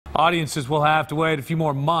Audiences will have to wait a few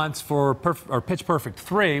more months for Pitch Perfect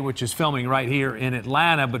 3, which is filming right here in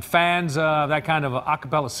Atlanta. But fans of that kind of a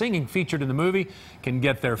cappella singing featured in the movie can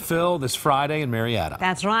get their fill this Friday in Marietta.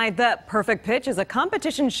 That's right. The Perfect Pitch is a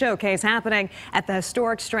competition showcase happening at the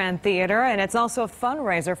Historic Strand Theatre, and it's also a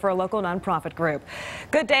fundraiser for a local nonprofit group.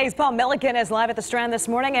 Good Day's Paul Milliken is live at the Strand this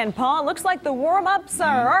morning, and Paul, looks like the warm-ups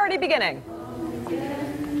are already beginning.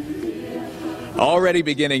 Already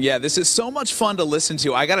beginning, yeah. This is so much fun to listen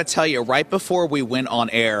to. I got to tell you, right before we went on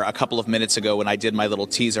air a couple of minutes ago when I did my little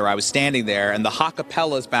teaser, I was standing there and the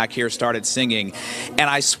acapellas back here started singing. And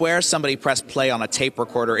I swear somebody pressed play on a tape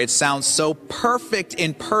recorder. It sounds so perfect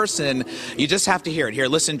in person. You just have to hear it. Here,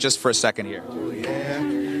 listen just for a second here.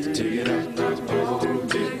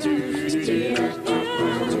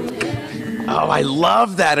 Oh, I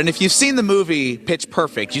love that. And if you've seen the movie Pitch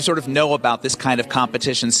Perfect, you sort of know about this kind of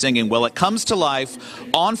competition singing. Well, it comes to life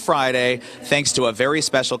on Friday thanks to a very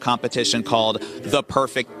special competition called The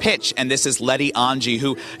Perfect Pitch. And this is Letty Anji,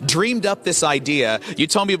 who dreamed up this idea. You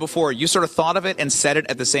told me before, you sort of thought of it and said it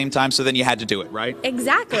at the same time, so then you had to do it, right?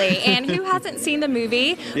 Exactly. And who hasn't seen the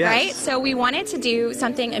movie, yes, right? So we wanted to do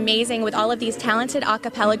something amazing with all of these talented a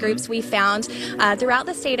cappella groups we found throughout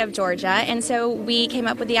the state of Georgia. And so we came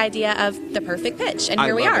up with the idea of The Perfect Pitch, and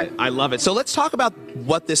here we are. I love it. So let's talk about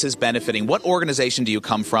what this is benefiting. What organization do you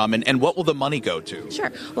come from, and what will the money go to?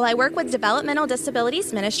 Sure. Well, I work with Development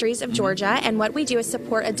Disabilities Ministries of Georgia, and what we do is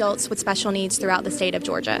support adults with special needs throughout the state of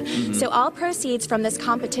Georgia. So all proceeds from this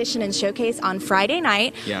competition and showcase on Friday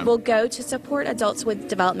night will go to support adults with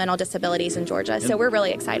developmental disabilities in Georgia. So we're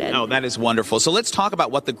really excited. Oh, that is wonderful. So let's talk about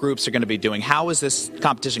what the groups are going to be doing. How is this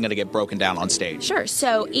competition going to get broken down on stage? Sure.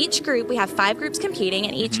 So each group, we have 5 groups competing,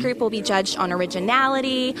 and each group will be judged on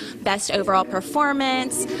originality, best overall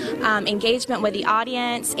performance, engagement with the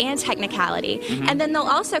audience, and technicality. And then they'll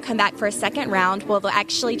also come back for a second round where they'll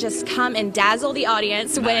actually just come and dazzle the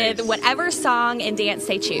audience with whatever song and dance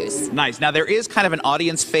they choose. Nice. Now, there is kind of an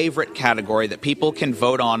audience favorite category that people can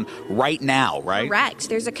vote on right now, right? Correct.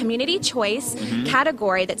 There's a community choice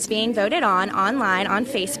category that's being voted on online on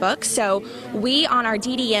Facebook. So we, on our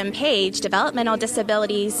DDM page, Developmental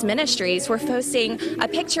Disabilities Ministries, we're posting a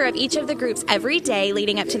picture of each of the groups every day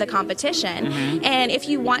leading up to the competition. And if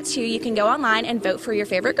you want to, you can go online and vote for your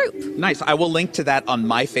favorite group. Nice. I will link to that on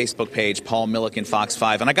my Facebook page, Paul Milliken Fox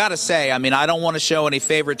 5. And I got to say, I mean, I don't want to show any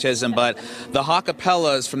favoritism, but the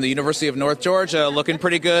acapellas from the University of North Georgia looking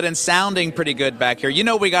pretty good and sounding pretty good back here. You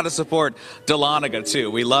know, we got to support Dahlonega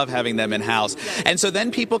too. We love having them in-house. And so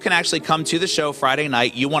then people can actually come to the show Friday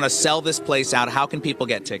night. You want to sell this place out. How can people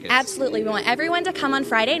get tickets? Absolutely. We want everyone to come on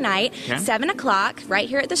Friday night, 7 o'clock, right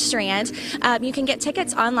here at the Strand. You can get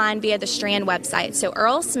tickets online via the Strand website, so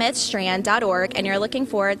earlsmithstrand.org, and you're looking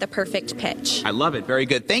for The Perfect Pitch. I love it. Very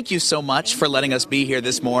good. Thank you so much for letting us be here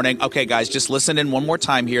this morning. Okay, guys, just listen in one more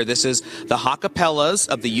time here. This is the acapellas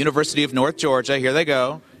of the University of North Georgia. Here they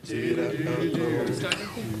go. She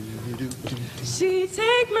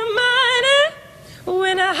take my money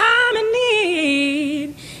when I'm in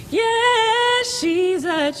need. Yeah, she's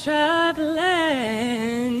a traveling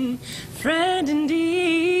friend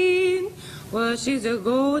indeed. Well, she's a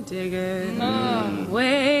gold digger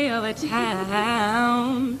way over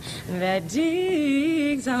town that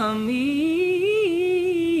digs on me.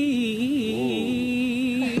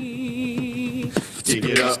 Dig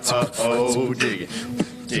it up, oh, dig it.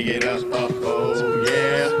 Dig it up, oh,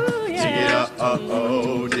 yeah. Dig it up,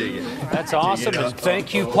 oh, dig it. That's awesome, and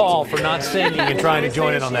thank you, Paul, for not singing and trying to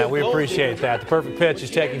join in on that. We appreciate that. The Perfect Pitch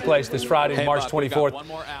is taking place this Friday, March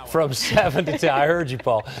 24th, from 7 to 10. I heard you,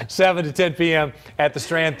 Paul. 7 to 10 p.m. at the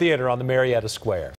Strand Theatre on the Marietta Square.